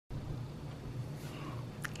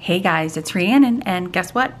Hey guys, it's Rhiannon, and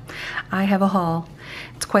guess what? I have a haul.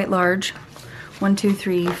 It's quite large. 1, 2,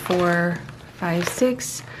 3, 4, 5,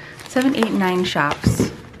 6, 7, 8, 9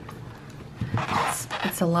 shops.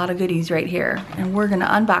 It's a lot of goodies right here, and we're gonna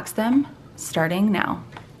unbox them starting now.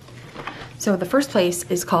 So the first place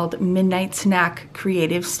is called Midnight Snack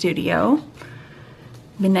Creative Studio.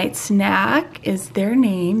 Midnight Snack is their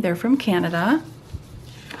name. They're from Canada.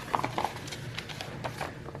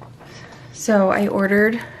 So I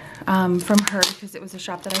ordered from her because it was a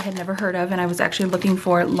shop that I had never heard of, and I was actually looking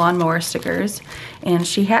for lawnmower stickers, and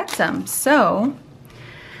she had some. So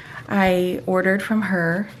I ordered from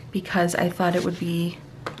her because I thought it would be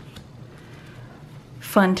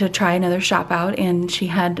fun to try another shop out, and she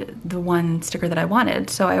had the one sticker that I wanted.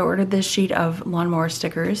 So I ordered this sheet of lawnmower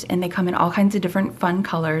stickers, and they come in all kinds of different fun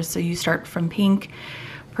colors. So you start from pink,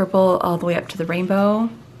 purple, all the way up to the rainbow.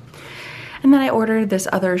 And then I ordered this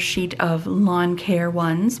other sheet of lawn care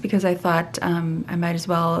ones because I thought I might as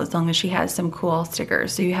well, as long as she has some cool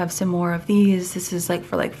stickers. So you have some more of these. This is like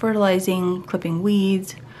for like fertilizing, clipping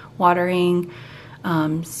weeds, watering,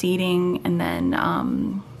 seeding, and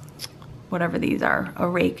then whatever these are, a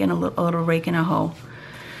rake and a little rake and a hoe.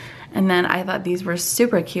 And then I thought these were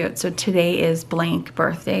super cute. So today is blank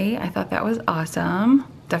birthday. I thought that was awesome.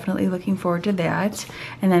 Definitely looking forward to that.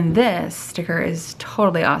 And then this sticker is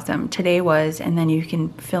totally awesome. Today was, and then you can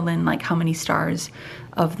fill in like how many stars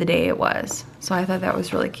of the day it was. So I thought that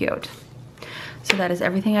was really cute. So that is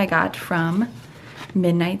everything I got from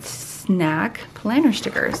Midnight Snack planner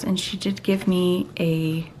stickers. And she did give me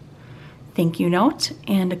a thank you note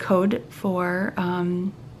and a code for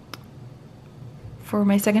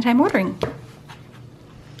my second time ordering.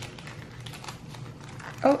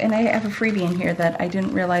 Oh, and I have a freebie in here that I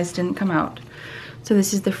didn't realize didn't come out. So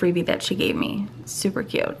this is the freebie that she gave me. Super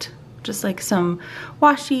cute. Just like some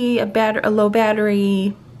washi, a low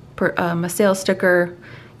battery, a sales sticker,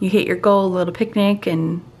 you hit your goal, a little picnic,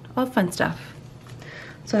 and all fun stuff.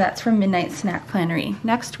 So that's from Midnight Snack Plannery.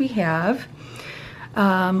 Next we have,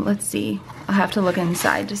 let's see, I'll have to look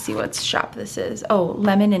inside to see what shop this is. Oh,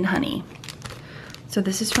 Lemon and Honey. So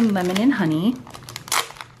this is from Lemon and Honey.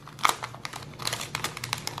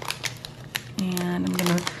 And I'm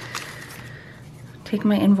gonna take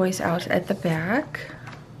my invoice out at the back.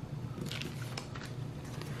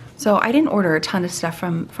 So I didn't order a ton of stuff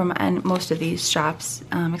from most of these shops,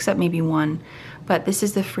 except maybe one, but this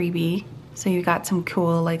is the freebie. So you got some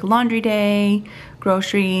cool like laundry day,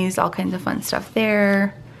 groceries, all kinds of fun stuff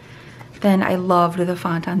there. Then I loved the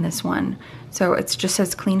font on this one. So it just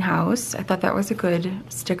says clean house. I thought that was a good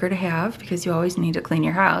sticker to have because you always need to clean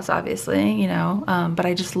your house, obviously, you know, but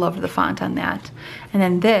I just loved the font on that. And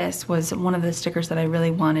then this was one of the stickers that I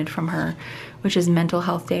really wanted from her, which is Mental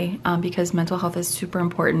Health Day, because mental health is super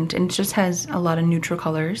important, and it just has a lot of neutral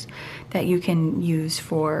colors that you can use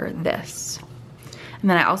for this. And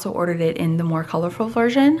then I also ordered it in the more colorful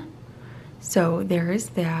version. So there is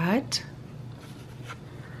that.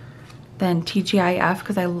 Then TGIF,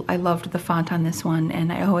 because I loved the font on this one,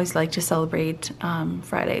 and I always like to celebrate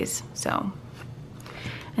Fridays, so.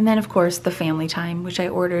 And then of course the family time, which I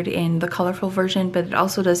ordered in the colorful version, but it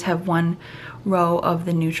also does have one row of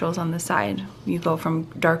the neutrals on the side. You go from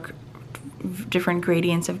dark, different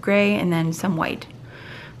gradients of gray, and then some white.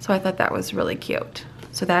 So I thought that was really cute.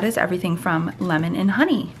 So that is everything from Lemon and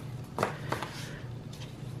Honey.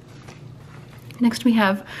 Next we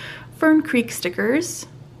have Fern Creek stickers.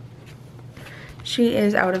 She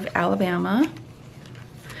is out of Alabama.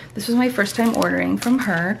 This was my first time ordering from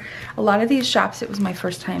her. A lot of these shops, it was my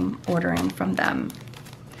first time ordering from them.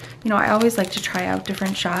 You know, I always like to try out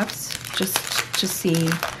different shops just to see,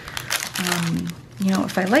 you know,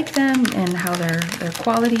 if I like them and how their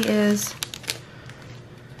quality is.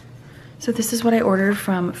 So this is what I ordered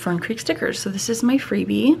from Fern Creek Stickers. So this is my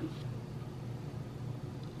freebie.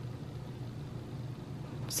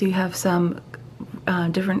 So you have some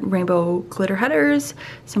different rainbow glitter headers,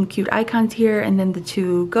 some cute icons here, and then the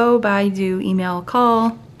to go, buy, do, email,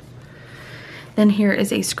 call. Then here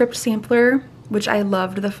is a script sampler, which I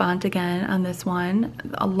loved the font again on this one.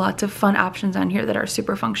 Lots of fun options on here that are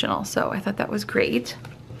super functional, so I thought that was great.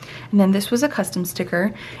 And then this was a custom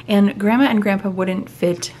sticker, and Grandma and Grandpa wouldn't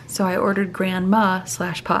fit, so I ordered Grandma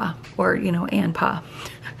 / Pa, or you know, and Pa.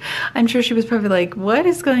 I'm sure she was probably like, what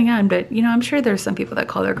is going on? But you know, I'm sure there's some people that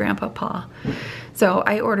call their grandpa Pa. So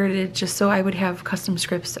I ordered it just so I would have custom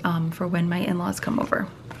scripts for when my in-laws come over.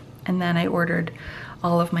 And then I ordered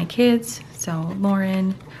all of my kids. So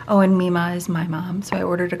Lauren, oh, and Mima is my mom. So I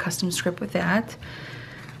ordered a custom script with that.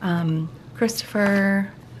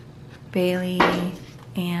 Christopher, Bailey,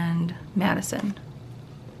 and Madison.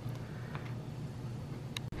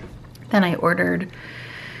 Then I ordered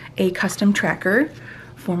a custom tracker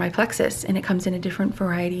for my plexus, and it comes in a different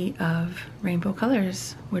variety of rainbow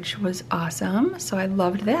colors, which was awesome. So I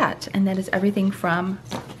loved that. And that is everything from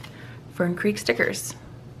Fern Creek stickers.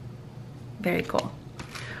 Very cool.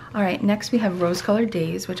 All right, next we have rose colored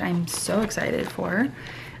Daze, which I'm so excited for.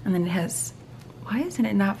 And then it has, why isn't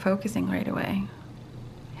it not focusing right away?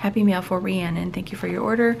 Happy mail for Rhiannon. Thank you for your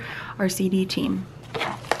order, our CD team.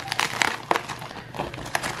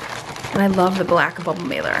 And I love the black bubble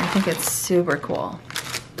mailer. I think it's super cool.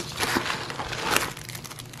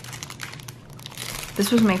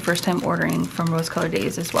 This was my first time ordering from Rose Colored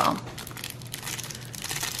Daze as well.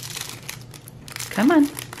 Come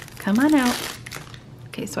on out.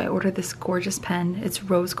 Okay, so I ordered this gorgeous pen. It's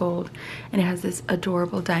rose gold, and it has this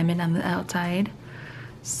adorable diamond on the outside.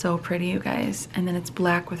 So pretty, you guys. And then it's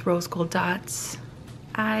black with rose gold dots.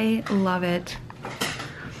 I love it.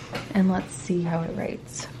 And let's see how it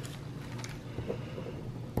writes.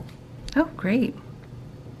 Oh, great.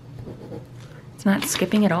 It's not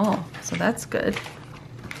skipping at all, so that's good.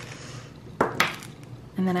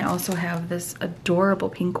 And then I also have this adorable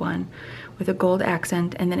pink one with a gold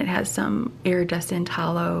accent, and then it has some iridescent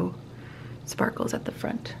hollow sparkles at the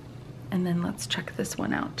front. And then let's check this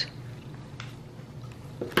one out.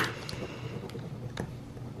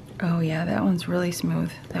 Oh yeah, that one's really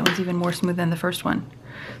smooth. That one's even more smooth than the first one.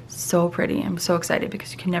 So pretty. I'm so excited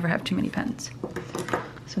because you can never have too many pens.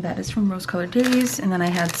 So that is from Rose Colored Daze. And then I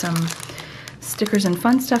had some stickers and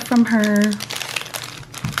fun stuff from her.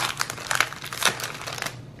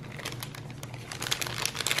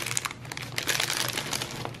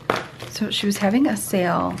 So she was having a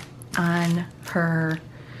sale on her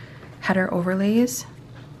header overlays.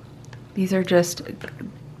 These are just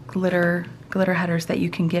glitter headers that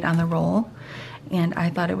you can get on the roll, and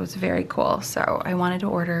I thought it was very cool, so I wanted to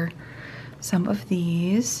order some of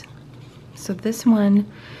these. So this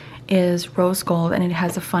one is rose gold, and it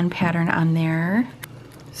has a fun pattern on there.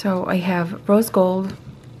 So I have rose gold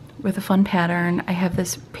with a fun pattern. I have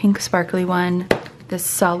this pink sparkly one, this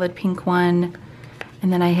solid pink one,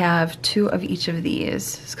 and then I have two of each of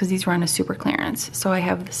these because these were on a super clearance. So I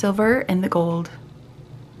have the silver and the gold,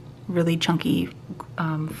 really chunky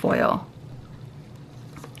foil.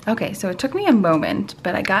 Okay, so it took me a moment,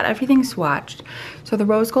 but I got everything swatched. So the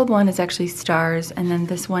rose gold one is actually stars, and then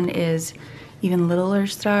this one is even littler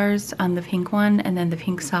stars on the pink one, and then the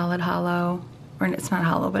pink solid hollow, or it's not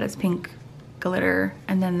hollow, but it's pink glitter,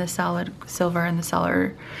 and then the solid silver and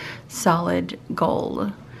the solid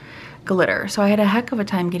gold glitter. So I had a heck of a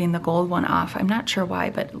time getting the gold one off. I'm not sure why,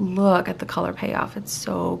 but look at the color payoff. It's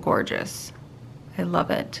so gorgeous. I love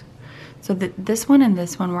it. So this one and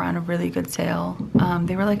this one were on a really good sale.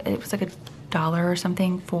 They were like, it was like $1 or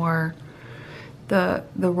something for the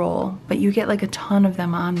roll, but you get like a ton of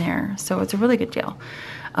them on there. So it's a really good deal.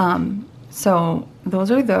 So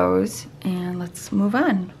those are those, and let's move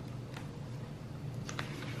on.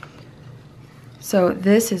 So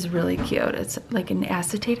this is really cute. It's like an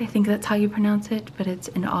acetate, I think that's how you pronounce it, but it's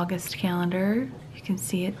an August calendar. You can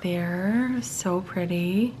see it there, so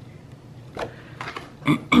pretty.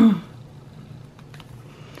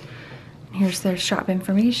 Here's their shop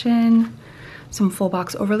information, some full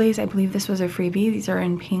box overlays. I believe this was a freebie. These are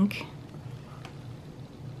in pink.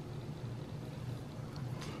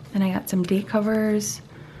 Then I got some date covers,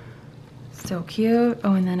 so cute.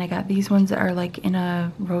 Oh, and then I got these ones that are like in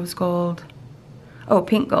a rose gold. Oh,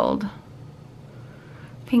 pink gold.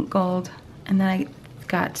 Pink gold. And then I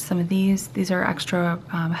got some of these. These are extra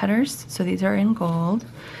headers, so these are in gold.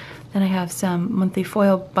 Then I have some monthly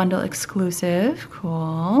foil bundle exclusive.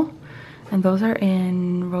 Cool. And those are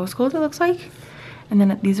in rose gold, it looks like. And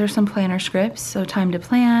then these are some planner scripts. So time to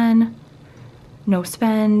plan, no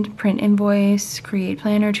spend, print invoice, create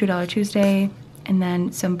planner, $2 Tuesday. And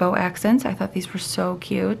then some bow accents. I thought these were so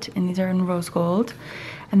cute. And these are in rose gold.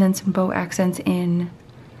 And then some bow accents in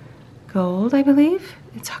gold, I believe.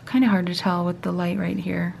 It's kind of hard to tell with the light right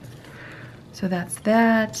here. So that's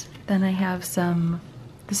that. Then I have some,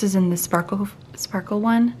 this is in the sparkle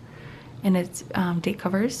one, and it's date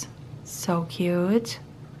covers. So cute.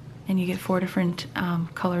 And you get 4 different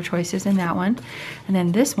color choices in that one. And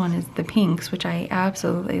then this one is the pinks, which I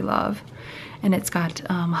absolutely love. And it's got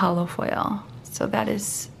hollow foil. So that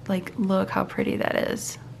is like, look how pretty that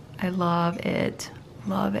is. I love it.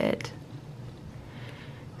 Love it.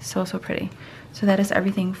 So, so pretty. So that is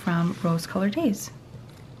everything from Rose Colored Daze.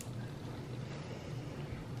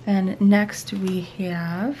 And next we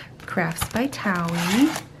have Crafts by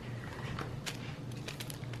Thaowie,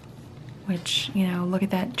 which, you know, look at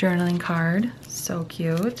that journaling card. So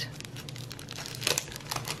cute.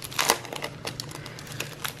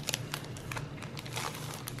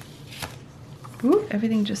 Ooh,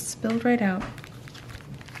 everything just spilled right out.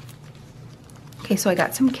 Okay, so I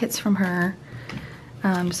got some kits from her.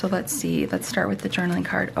 So let's see, let's start with the journaling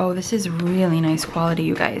card. Oh, this is really nice quality,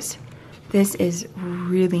 you guys. This is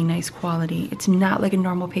really nice quality. It's not like a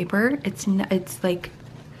normal paper. It's like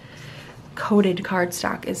coated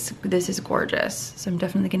cardstock. This is gorgeous. So I'm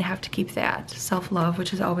definitely gonna have to keep that. Self-love,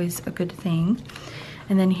 which is always a good thing.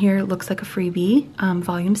 And then here it looks like a freebie,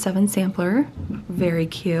 volume 7 sampler, very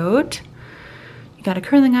cute. You got a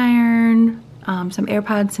curling iron, some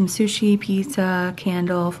AirPods, some sushi, pizza,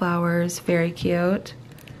 candle, flowers, very cute.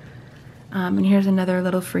 And here's another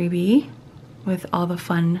little freebie with all the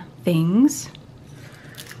fun things.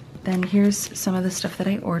 Then here's some of the stuff that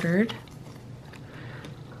I ordered.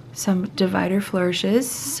 Some divider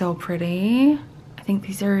flourishes, so pretty. I think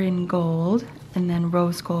these are in gold, and then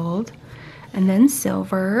rose gold, and then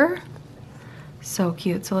silver. So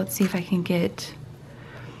cute. So let's see if I can get,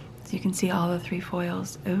 so you can see all the 3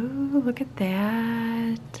 foils. Ooh, look at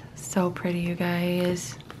that. So pretty, you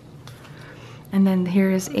guys. And then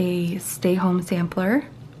here's a stay home sampler.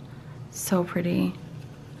 So pretty.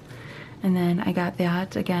 And then I got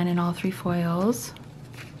that again in all 3 foils.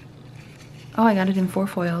 Oh, I got it in 4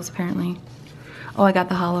 foils apparently. Oh, I got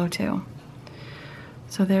the hollow too.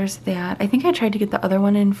 So there's that. I think I tried to get the other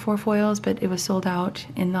one in 4 foils, but it was sold out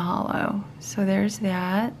in the hollow. So there's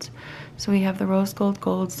that. So we have the rose gold,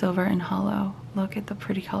 gold, silver, and hollow. Look at the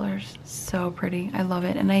pretty colors. So pretty. I love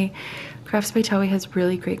it. And Crafts by Thaowie has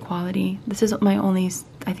really great quality. This is my only,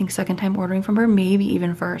 I think, 2nd time ordering from her, maybe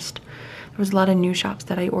even 1st. There was a lot of new shops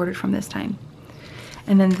that I ordered from this time.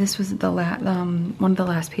 And then this was the one of the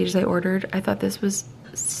last pages I ordered. I thought this was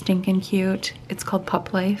stinking cute. It's called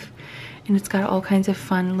Pup Life, and it's got all kinds of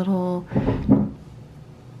fun little,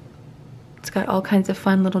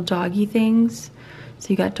 doggy things. So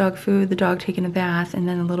you got dog food, the dog taking a bath, and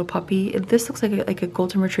then a little puppy. This looks like a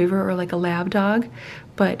golden retriever or like a lab dog,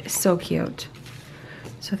 but so cute.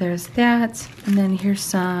 So there's that, and then here's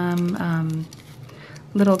some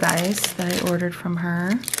little guys that I ordered from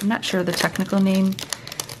her. I'm not sure the technical name,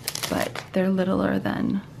 but they're littler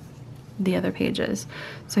than the other pages.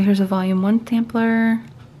 So here's a volume 1 sampler,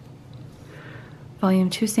 volume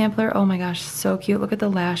 2 sampler. Oh my gosh, so cute. Look at the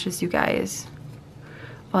lashes, you guys.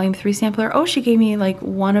 Volume 3 sampler. Oh, she gave me like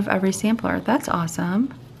 1 of every sampler. That's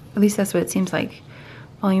awesome. At least that's what it seems like.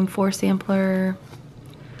 Volume 4 sampler,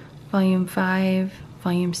 volume 5,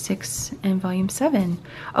 volume 6, and volume 7.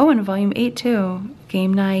 Oh, and volume 8 too.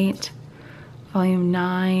 Game night. Volume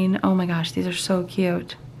 9. Oh my gosh, these are so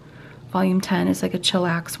cute. Volume 10 is like a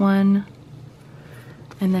chillax one.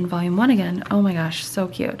 And then volume 1 again. Oh my gosh, so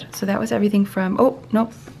cute. So that was everything from, oh,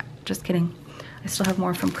 nope, just kidding. I still have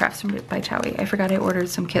more from Crafts by Thaowie. I forgot I ordered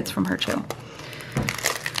some kits from her too.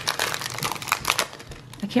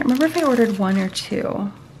 I can't remember if I ordered 1 or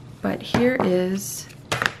 2, but here is,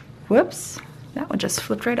 whoops, that one just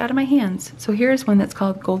flipped right out of my hands. So here's one that's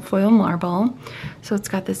called Gold Foil Marble. So it's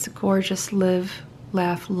got this gorgeous live,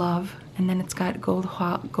 laugh, love, and then it's got gold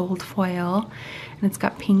foil, and it's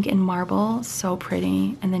got pink and marble, so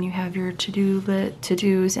pretty. And then you have your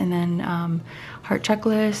to-dos, and then heart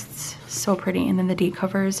checklists, so pretty. And then the date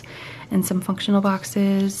covers and some functional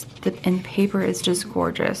boxes. And the paper is just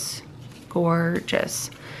gorgeous,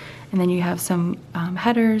 gorgeous. And then you have some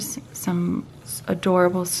headers, some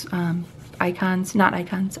adorable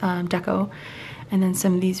deco, and then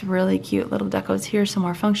some of these really cute little decos here, some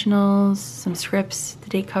more functionals, some scripts, the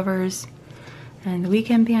date covers, and the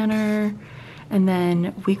weekend banner, and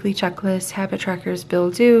then weekly checklists, habit trackers,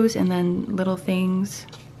 bill dues, and then little things.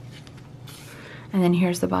 And then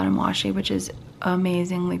here's the bottom washi, which is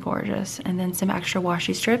amazingly gorgeous, and then some extra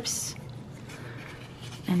washi strips.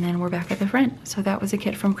 And then we're back at the front. So that was a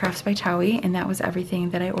kit from Crafts by Thaowie, and that was everything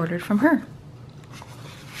that I ordered from her.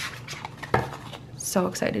 So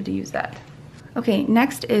excited to use that. Okay,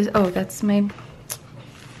 next is, oh, that's my,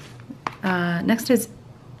 next is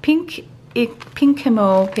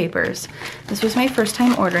Pinkimono papers. This was my first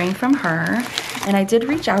time ordering from her, and I did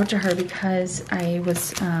reach out to her because I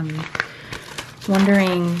was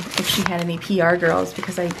wondering if she had any PR girls,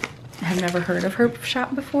 because I have never heard of her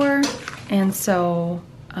shop before. And so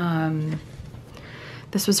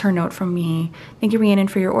this was her note from me. Thank you, Rhiannon,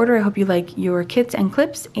 for your order. I hope you like your kits and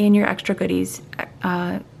clips and your extra goodies.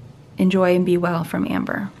 Enjoy and be well, from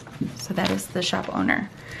Amber. So that is the shop owner.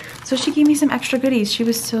 So she gave me some extra goodies. She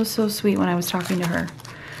was so, so sweet when I was talking to her.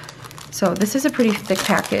 So this is a pretty thick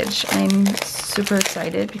package. I'm super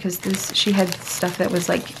excited because she had stuff that was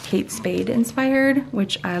like Kate Spade inspired,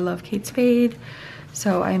 which I love Kate Spade.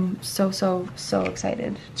 So I'm so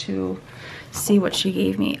excited to see what she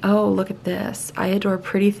gave me. Oh, look at this. I adore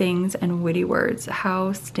pretty things and witty words.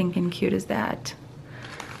 How stinking cute is that?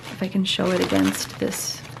 If I can show it against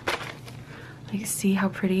this. Like, see how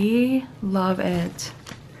pretty? Love it.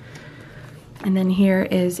 And then here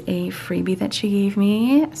is a freebie that she gave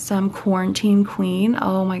me. Some Quarantine Queen.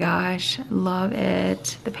 Oh my gosh, love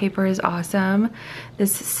it. The paper is awesome.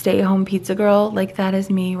 This stay-home pizza girl, like that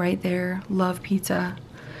is me right there. Love pizza.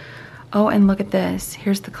 Oh, and look at this.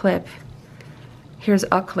 Here's the clip. Here's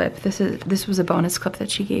a clip. This was a bonus clip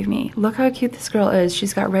that she gave me. Look how cute this girl is.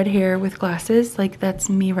 She's got red hair with glasses. Like, that's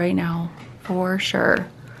me right now, for sure.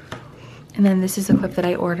 And then this is a clip that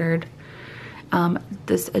I ordered.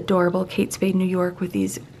 This adorable Kate Spade New York with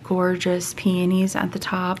these gorgeous peonies at the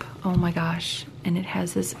top. Oh my gosh. And it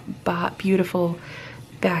has this beautiful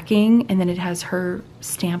backing, and then it has her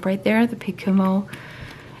stamp right there, the Pinkimono.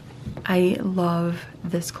 I love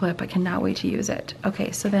this clip. I cannot wait to use it.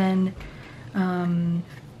 Okay, so then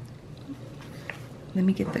let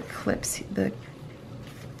me get the clips.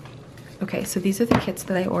 Okay, so these are the kits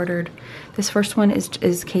that I ordered. This first one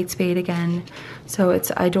is Kate Spade again. So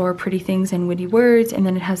it's I adore pretty things and witty words, and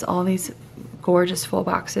then it has all these gorgeous full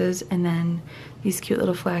boxes, and then these cute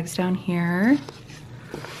little flags down here.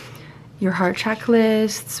 Your heart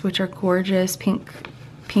checklists, which are gorgeous, pink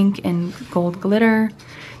and gold glitter.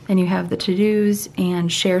 Then you have the to-dos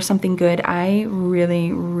and share something good. I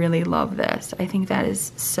really love this. I think that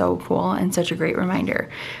is so cool and such a great reminder.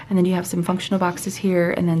 And then you have some functional boxes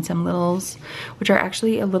here, and then some littles, which are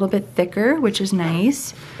actually a little bit thicker, which is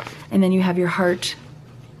nice. And then you have your heart,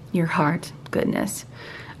 goodness.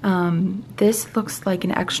 This looks like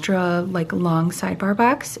an extra long sidebar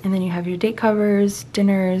box. And then you have your date covers,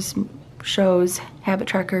 dinners, shows, habit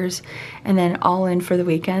trackers, and then all in for the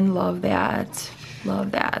weekend. Love that.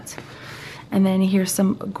 Love that. And then here's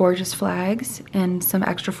some gorgeous flags and some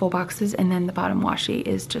extra full boxes, and then the bottom washi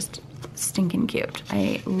is just stinking cute.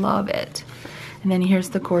 I love it. And then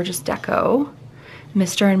here's the gorgeous deco.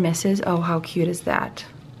 Mr. and Mrs. Oh, how cute is that?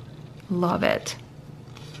 Love it.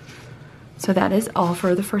 So that is all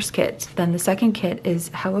for the first kit. Then the second kit is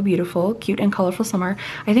Hello Beautiful, Cute and Colorful Summer.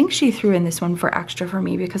 I think she threw in this one for extra for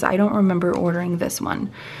me because I don't remember ordering this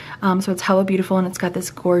one. So it's Hello Beautiful, and it's got this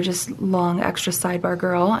gorgeous long extra sidebar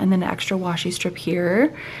girl, and then an extra washi strip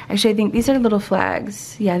here. Actually, I think these are little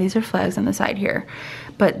flags. Yeah, these are flags on the side here.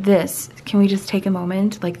 But this, can we just take a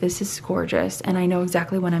moment? Like, this is gorgeous, and I know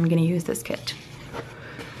exactly when I'm gonna use this kit.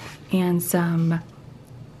 And some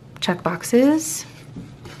check boxes.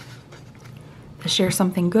 The share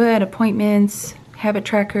something good, appointments, habit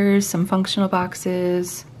trackers, some functional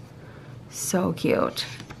boxes. So cute.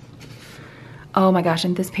 Oh my gosh,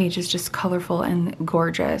 and this page is just colorful and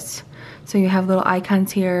gorgeous. So you have little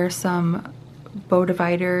icons here, some bow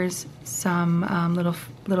dividers, some little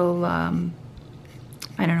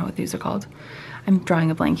I don't know what these are called. I'm drawing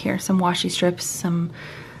a blank here. Some washi strips, some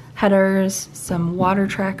headers, some water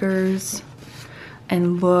trackers.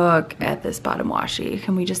 And look at this bottom washi.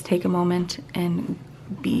 Can we just take a moment and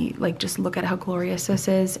just look at how glorious this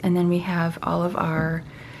is? And then we have all of our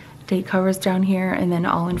date covers down here, and then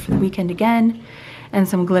all in for the weekend again. And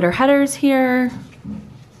some glitter headers here.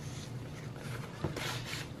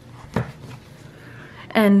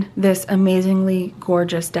 And this amazingly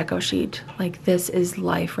gorgeous deco sheet. Like, this is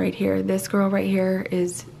life right here. This girl right here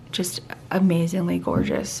is just amazingly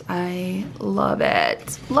gorgeous. I love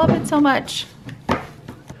it. Love it so much.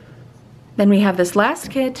 Then we have this last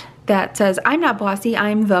kit that says, I'm not bossy,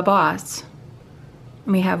 I'm the boss.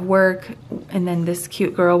 And we have work, and then this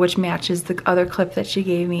cute girl, which matches the other clip that she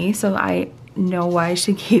gave me. So I know why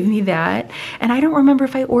she gave me that. And I don't remember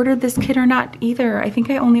if I ordered this kit or not either. I think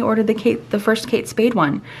I only ordered the first Kate Spade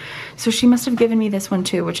one. So she must have given me this one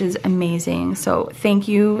too, which is amazing. So thank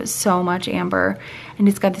you so much, Amber. And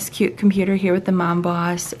it's got this cute computer here with the mom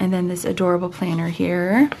boss, and then this adorable planner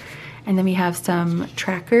here. And then we have some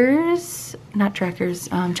trackers,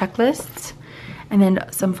 checklists, and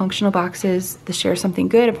then some functional boxes, the share something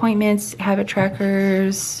good, appointments, habit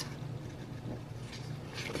trackers,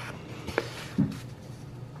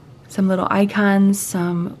 some little icons,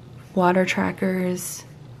 some water trackers,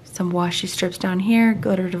 some washi strips down here,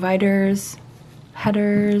 glitter dividers,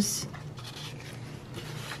 headers,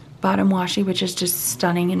 bottom washi, which is just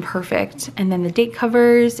stunning and perfect, and then the date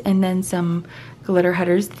covers, and then some glitter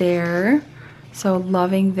headers there. So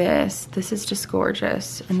loving this. This is just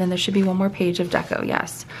gorgeous. And then there should be one more page of deco.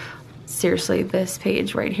 Yes, seriously, this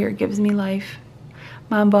page right here gives me life.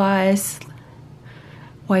 Mom boss,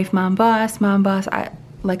 wife, mom boss, I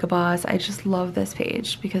like a boss. I just love this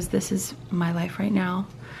page because this is my life right now.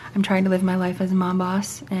 I'm trying to live my life as a mom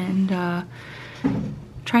boss and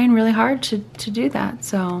trying really hard to do that.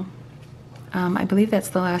 So I believe that's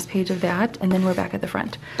the last page of that, and then we're back at the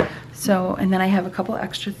front. So, and then I have a couple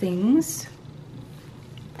extra things,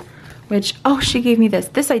 which, oh, she gave me this.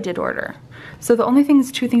 This I did order. So the only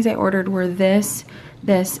things, two things I ordered were this,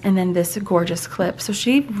 and then this gorgeous clip. So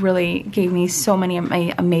she really gave me so many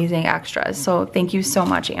amazing extras. So thank you so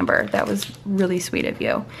much, Amber. That was really sweet of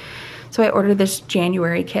you. So I ordered this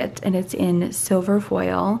January kit, and it's in silver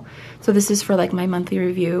foil. So this is for like my monthly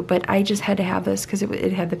review, but I just had to have this because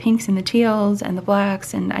it had the pinks and the teals and the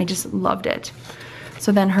blacks, and I just loved it.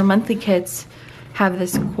 So then her monthly kits have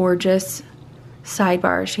this gorgeous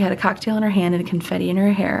sidebar. She had a cocktail in her hand and a confetti in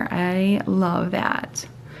her hair. I love that.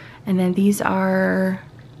 And then these are,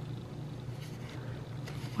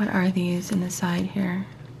 what are these in the side here?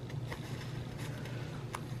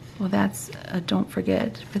 Well, that's a don't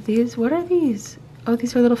forget. But these, what are these? Oh,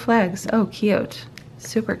 these are little flags. Oh, cute.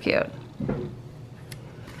 Super cute.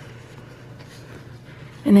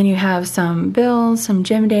 And then you have some bills, some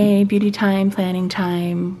gym day, beauty time, planning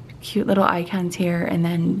time, cute little icons here, and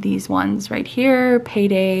then these ones right here,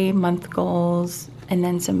 payday, month goals, and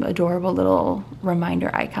then some adorable little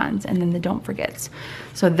reminder icons, and then the don't forgets.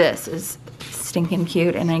 So this is stinking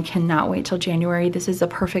cute, and I cannot wait till January. This is a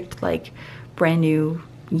perfect, like, brand new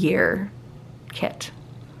year kit.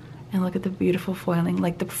 And look at the beautiful foiling.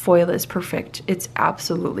 Like, the foil is perfect. It's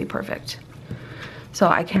absolutely perfect. So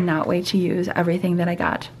I cannot wait to use everything that I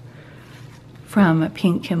got from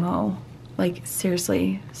Pinkimono. Like,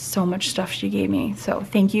 seriously, so much stuff she gave me. So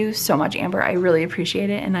thank you so much, Amber. I really appreciate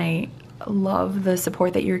it, and I love the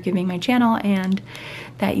support that you're giving my channel and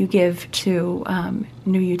that you give to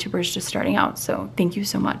new YouTubers just starting out. So thank you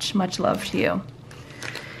so much. Much love to you.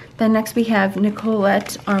 Then next we have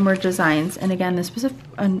Nicolette Armour Designs, and again, this was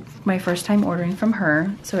my first time ordering from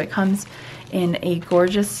her. So it comes in a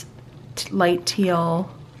gorgeous light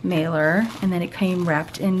teal mailer, and then it came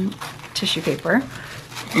wrapped in tissue paper.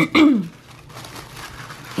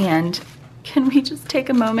 And can we just take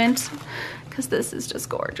a moment, because this is just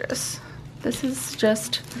gorgeous. This is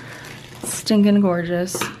just stinking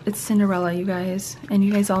gorgeous. It's Cinderella, you guys, and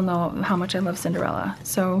you guys all know how much I love Cinderella.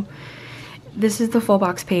 So this is the full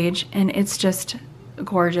box page, and it's just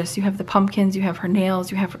gorgeous. You have the pumpkins, you have her nails,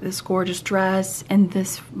 you have this gorgeous dress, and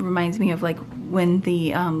this reminds me of like when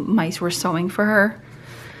the mice were sewing for her.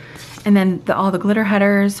 And then all the glitter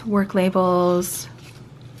headers, work labels,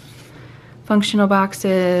 functional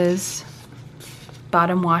boxes,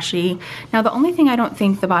 bottom washi. Now the only thing I don't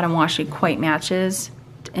think the bottom washi quite matches,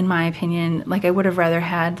 in my opinion, like I would have rather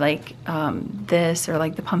had like this or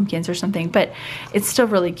like the pumpkins or something, but it's still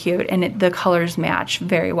really cute, and the colors match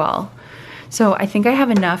very well. So I think I have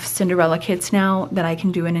enough Cinderella kits now that I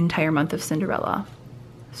can do an entire month of Cinderella.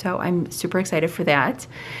 So I'm super excited for that.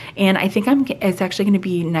 And I think it's actually going to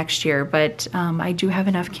be next year, but I do have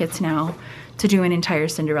enough kits now to do an entire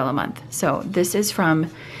Cinderella month. So this is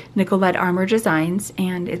from Nicolette Armour Designs,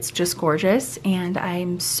 and it's just gorgeous, and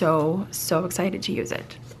I'm so, so excited to use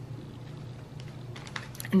it.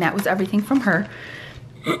 And that was everything from her.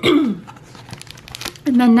 And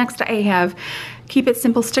then next I have Keep It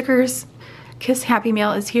Simple stickers. Kiss Happy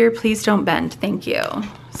Mail is here. Please don't bend. Thank you.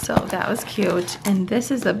 So that was cute. And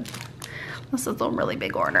this is a really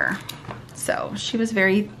big order. So she was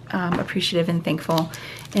very appreciative and thankful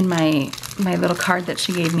in my little card that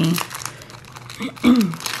she gave me.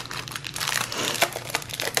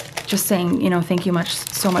 Just saying, you know, thank you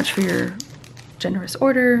so much for your generous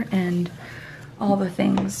order and all the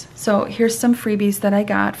things. So here's some freebies that I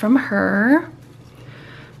got from her.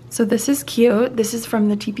 So this is cute. This is from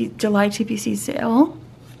the July TPC sale.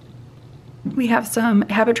 We have some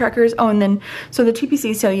habit trackers. Oh, and then, so the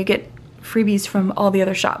TPC sale, you get freebies from all the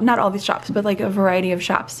other shops. Not all these shops, but like a variety of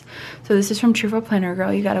shops. So this is from Truthful Planner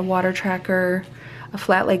Girl. You got a water tracker, a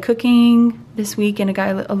flat lay cooking this week, and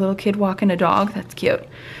a little kid walking a dog. That's cute.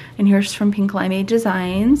 And here's from Pink Limeade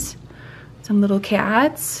Designs. Some little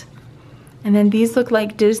cats. And then these look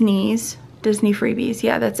like Disney freebies.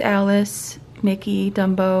 Yeah, that's Alice, Mickey,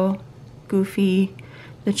 Dumbo, Goofy,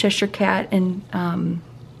 the Cheshire Cat, and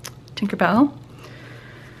Tinkerbell.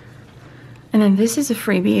 And then this is a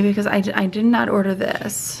freebie because I did not order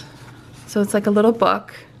this. So it's like a little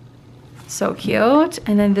book. So cute.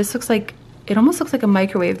 And then this looks like, it almost looks like a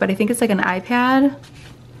microwave, but I think it's like an iPad.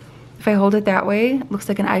 If I hold it that way, it looks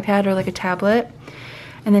like an iPad or like a tablet.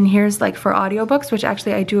 And then here's like for audiobooks, which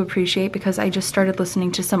actually I do appreciate because I just started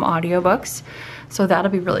listening to some audiobooks. So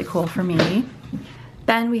that'll be really cool for me.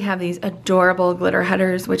 Then we have these adorable glitter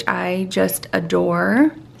headers, which I just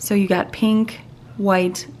adore. So you got pink,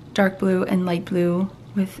 white, dark blue, and light blue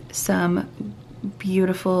with some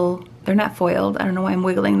beautiful, they're not foiled, I don't know why I'm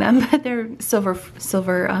wiggling them, but they're silver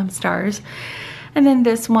stars. And then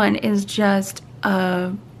this one is just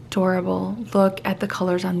adorable. Look at the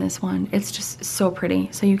colors on this one. It's just so pretty.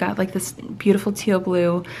 So you got like this beautiful teal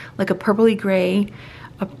blue, like a purpley gray,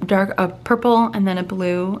 a purple, and then a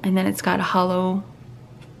blue, and then it's got a hollow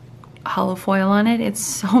foil on it. It's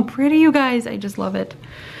so pretty, you guys. I just love it.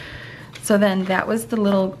 So then that was the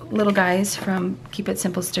little guys from Keep It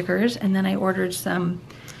Simple stickers, and then I ordered some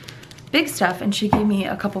big stuff, and she gave me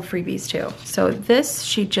a couple freebies too. So this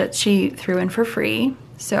she threw in for free.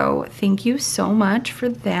 So thank you so much for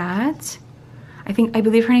that. I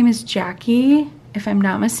believe her name is Jackie, if I'm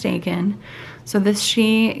not mistaken. So this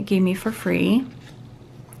she gave me for free.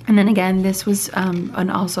 And then again, this was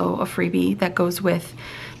also a freebie that goes with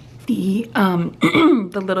the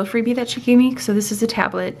the little freebie that she gave me. So this is a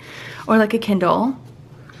tablet or like a Kindle.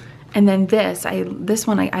 And then this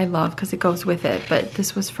one I love because it goes with it, but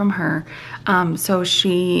this was from her. So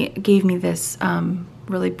she gave me this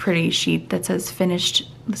really pretty sheet that says finished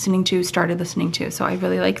listening to, started listening to. So I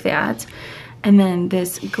really like that. And then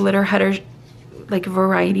this glitter header, like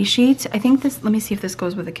variety sheet. I think this, let me see if this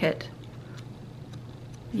goes with a kit.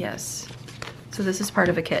 Yes. So this is part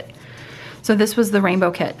of a kit. So this was the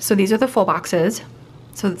rainbow kit. So these are the full boxes.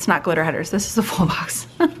 So it's not glitter headers. This is a full box.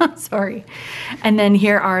 Sorry. And then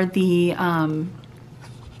here are the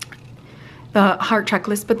heart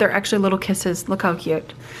checklist, but they're actually little kisses. Look how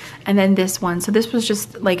cute. And then this one. So this was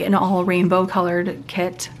just like an all rainbow colored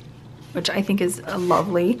kit, which I think is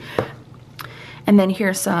lovely. And then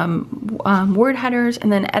here's some word headers.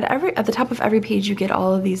 And then at the top of every page, you get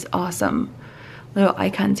all of these awesome little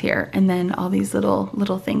icons here. And then all these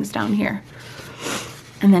little things down here.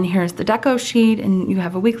 And then here's the deco sheet, and you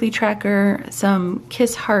have a weekly tracker, some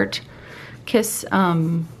kiss checklist,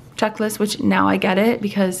 which now I get it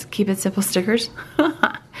because Keep It Simple stickers.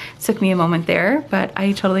 Took me a moment there, but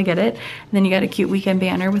I totally get it. And then you got a cute weekend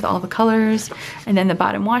banner with all the colors. And then the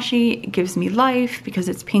bottom washi gives me life because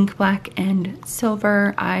it's pink, black, and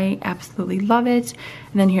silver. I absolutely love it.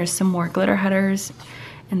 And then here's some more glitter headers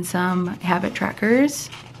and some habit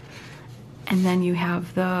trackers. And then you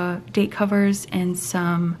have the date covers and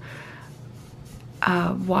some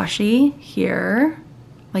washi here,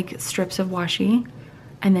 like strips of washi.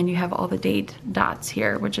 And then you have all the date dots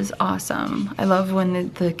here, which is awesome. I love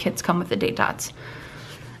when the kits come with the date dots.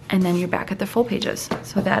 And then you're back at the full pages.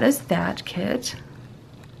 So that is that kit.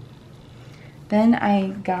 Then I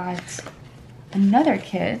got another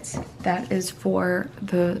kit that is for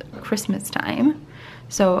the Christmas time.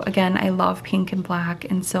 So again, I love pink and black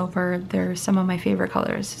and silver. They're some of my favorite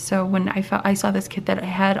colors. So when I saw this kit that I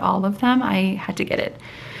had all of them, I had to get it.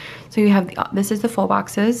 So you have, this is the full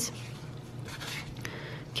boxes,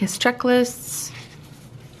 kiss checklists,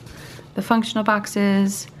 the functional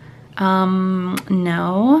boxes,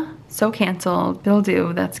 no, so canceled, bill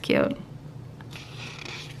due, that's cute.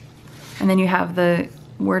 And then you have the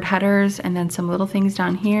word headers and then some little things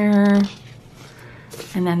down here.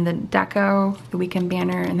 And then the deco, the weekend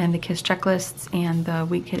banner, and then the kiss checklists and the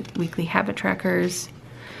weekly habit trackers.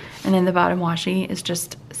 And then the bottom washi is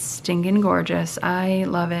just stinking gorgeous. I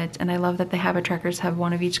love it. And I love that the habit trackers have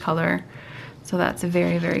one of each color. So that's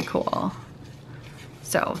very, very cool.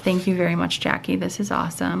 So thank you very much, Jackie. This is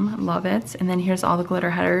awesome. Love it. And then here's all the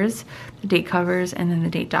glitter headers, the date covers, and then the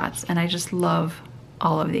date dots. And I just love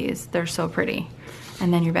all of these. They're so pretty.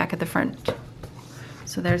 And then you're back at the front.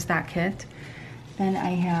 So there's that kit. Then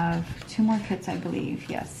I have 2 more kits, I believe,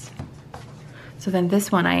 yes. So then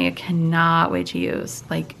this one I cannot wait to use.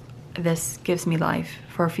 Like, this gives me life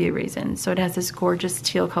for a few reasons. So it has this gorgeous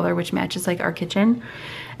teal color, which matches like our kitchen.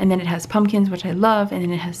 And then it has pumpkins, which I love. And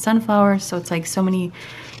then it has sunflowers. So it's like so many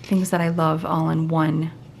things that I love all in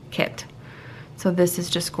one kit. So this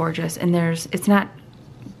is just gorgeous. And it's not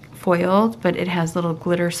foiled, but it has little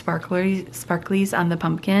glitter sparklies on the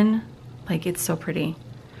pumpkin. Like, it's so pretty.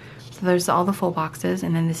 So there's all the full boxes,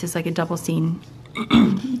 and then this is like a double scene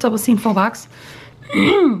full box.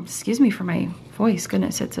 Excuse me for my voice,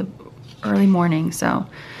 goodness, it's a early morning. So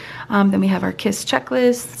then we have our kiss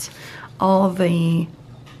checklists, all of the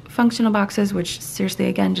functional boxes, which seriously,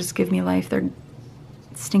 again, just give me life. They're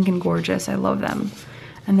stinking gorgeous. I love them.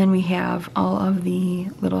 And then we have all of the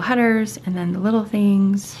little headers, and then the little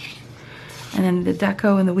things, and then the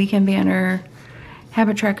deco and the weekend banner,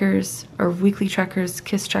 habit trackers or weekly trackers,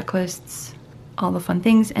 kiss checklists, all the fun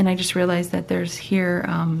things. And I just realized that there's here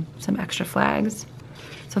some extra flags.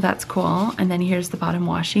 So that's cool. And then here's the bottom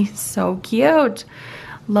washi. So cute.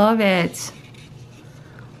 Love it.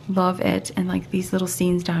 Love it. And like these little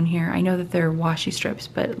scenes down here. I know that they're washi strips,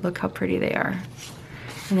 but look how pretty they are.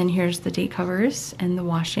 And then here's the date covers and the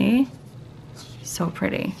washi. So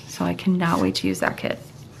pretty. So I cannot wait to use that kit.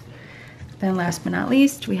 Then last but not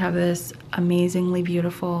least, we have this amazingly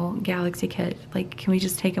beautiful Galaxy kit. Like, can we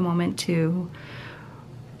just take a moment to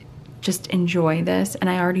just enjoy this? And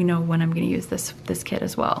I already know when I'm gonna use this kit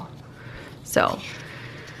as well. So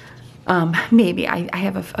maybe I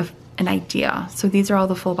have an idea. So these are all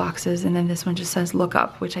the full boxes, and then this one just says look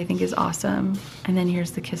up, which I think is awesome. And then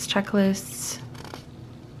here's the kiss checklists.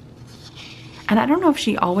 And I don't know if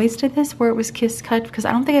she always did this where it was kiss cut, because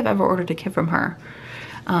I don't think I've ever ordered a kit from her.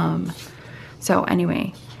 So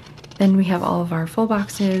anyway, then we have all of our full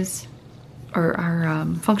boxes, or our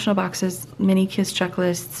functional boxes, mini kiss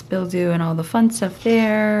checklists, bill due, and all the fun stuff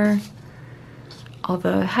there. All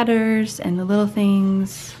the headers and the little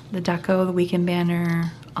things, the deco, the weekend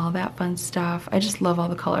banner, all that fun stuff. I just love all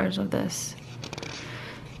the colors of this.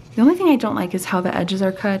 The only thing I don't like is how the edges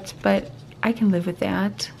are cut, but I can live with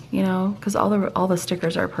that, you know, because all the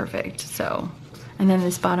stickers are perfect. So, and then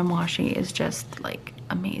this bottom washi is just like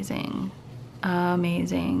amazing,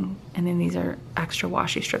 amazing. And then these are extra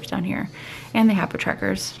washi strips down here, and the HAPA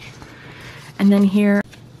trackers. And then here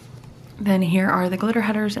are the glitter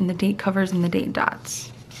headers and the date covers and the date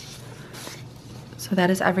dots. So that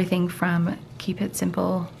is everything from Keep It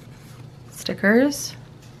Simple stickers.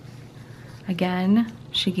 Again,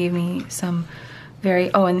 she gave me some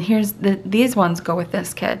and here's these ones go with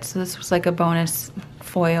this kit. So this was like a bonus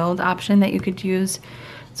foiled option that you could use.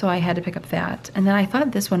 So I had to pick up that. And then I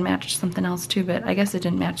thought this one matched something else too, but I guess it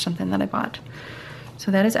didn't match something that I bought.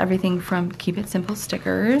 So that is everything from Keep It Simple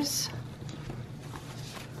stickers.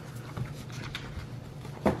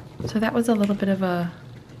 So that was a little bit of a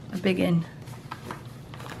big in.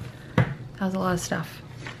 That was a lot of stuff.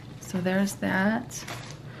 So there's that.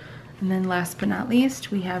 And then last but not least,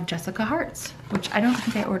 we have Jessica Hearts, which I don't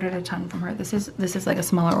think I ordered a ton from her. This is like a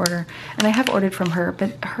smaller order. And I have ordered from her,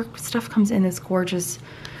 but her stuff comes in this gorgeous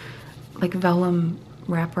like vellum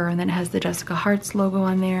wrapper, and then it has the Jessica Hearts logo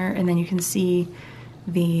on there, and then you can see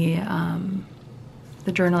the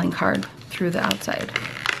journaling card through the outside.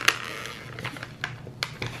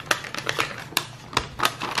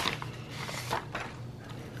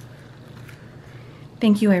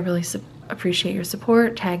 Thank you, I really appreciate your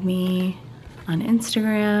support. Tag me on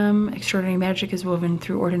Instagram. Extraordinary Magic is woven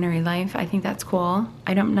through ordinary life. I think that's cool.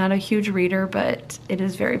 I'm not a huge reader, but it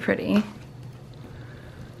is very pretty.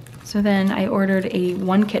 So then I ordered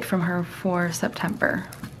one kit from her for September.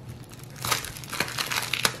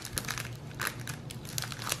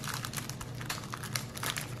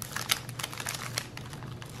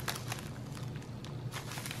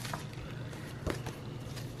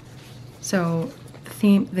 So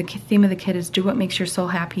the theme of the kit is do what makes your soul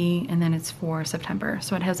happy, and then it's for September.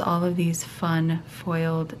 So it has all of these fun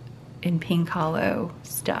foiled in pink hollow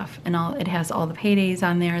stuff, and it has all the paydays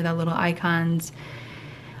on there, the little icons,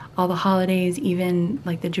 all the holidays, even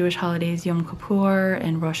like the Jewish holidays, Yom Kippur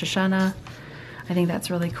and Rosh Hashanah. I think that's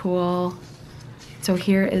really cool. So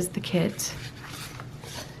here is the kit.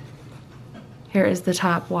 Here is the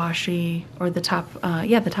top washi, or the top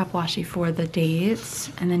washi for the dates,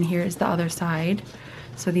 and then here is the other side.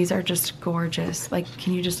 So these are just gorgeous. Like,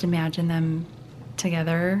 can you just imagine them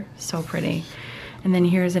together? So pretty. And then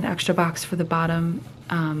here's an extra box for the bottom,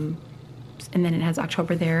 and then it has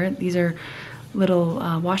October there. These are little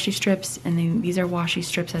washi strips, and then these are washi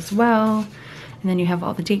strips as well. And then you have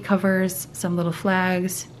all the date covers, some little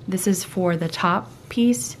flags. This is for the top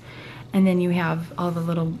piece, and then you have all the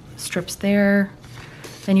little strips there.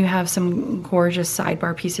 Then you have some gorgeous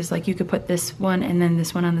sidebar pieces, like you could put this one and then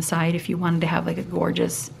this one on the side if you wanted to have like a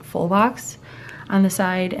gorgeous full box on the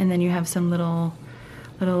side. And then you have some little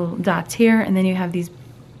dots here, and then you have these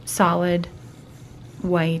solid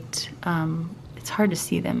white, it's hard to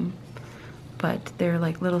see them, but they're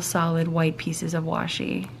like little solid white pieces of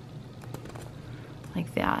washi,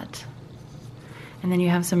 like that. And then you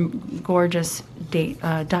have some gorgeous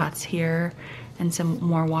dots here and some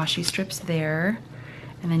more washi strips there.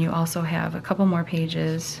 And then you also have a couple more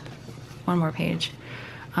pages, one more page,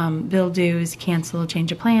 bill dues, cancel,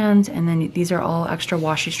 change of plans, and then these are all extra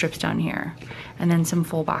washi strips down here. And then some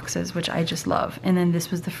full boxes, which I just love. And then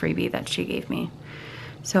this was the freebie that she gave me.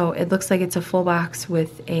 So it looks like it's a full box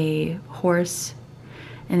with a horse,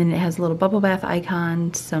 and then it has a little bubble bath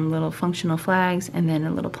icon, some little functional flags, and then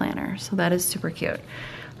a little planner. So that is super cute.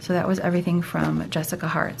 So that was everything from Jessica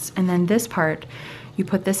Hearts. And then this part, you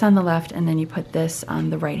put this on the left, and then you put this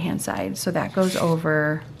on the right-hand side. So that goes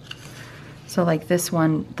over, so like this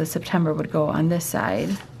one, the September would go on this side,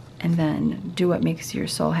 and then Do What Makes Your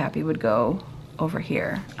Soul Happy would go over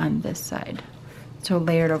here on this side. So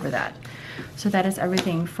layered over that. So that is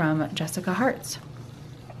everything from Jessica Hearts.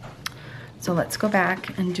 So let's go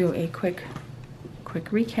back and do a quick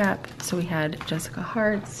recap. So we had Jessica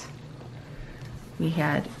Hearts, we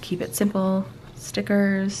had Keep It Simple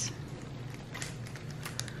stickers,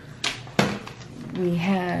 we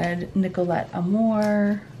had Nicolette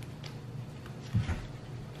Amour,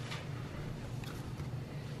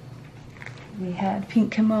 we had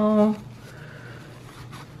Pinkimono,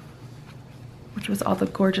 which was all the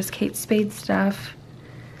gorgeous Kate Spade stuff.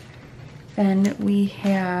 Then we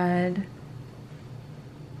had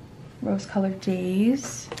Rose Colored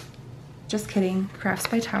Daze. Just kidding, Crafts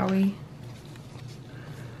by Thaowie.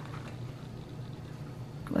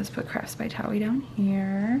 Let's put Crafts by Thaowie down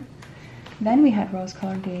here. Then we had Rose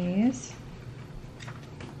Colored Daze,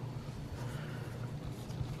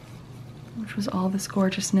 which was all this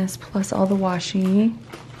gorgeousness plus all the washi.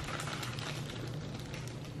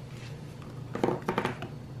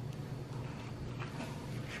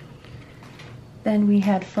 Then we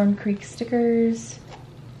had Fern Creek stickers.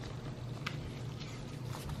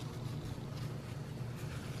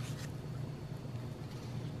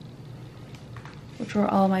 Which were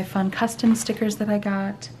all my fun custom stickers that I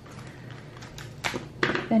got.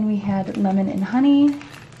 Then we had Lemon and Honey,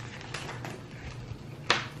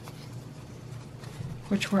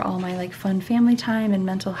 which were all my like fun family time and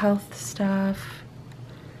mental health stuff.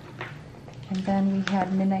 And then we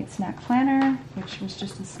had Midnight Snack Planner, which was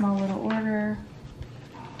just a small little order.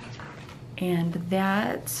 And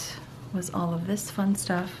that was all of this fun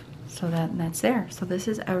stuff. So that's there. So this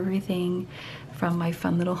is everything from my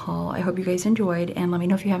fun little haul. I hope you guys enjoyed, and let me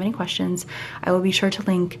know if you have any questions. I will be sure to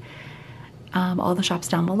link all the shops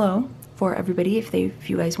down below for everybody if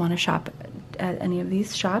you guys want to shop at any of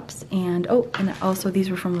these shops. And oh, and also these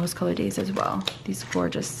were from Rose Colored Daze as well. These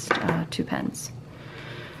gorgeous 2 pens.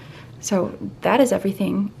 So that is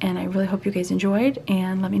everything, and I really hope you guys enjoyed,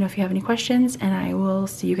 and let me know if you have any questions, and I will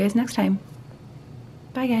see you guys next time.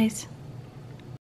 Bye guys.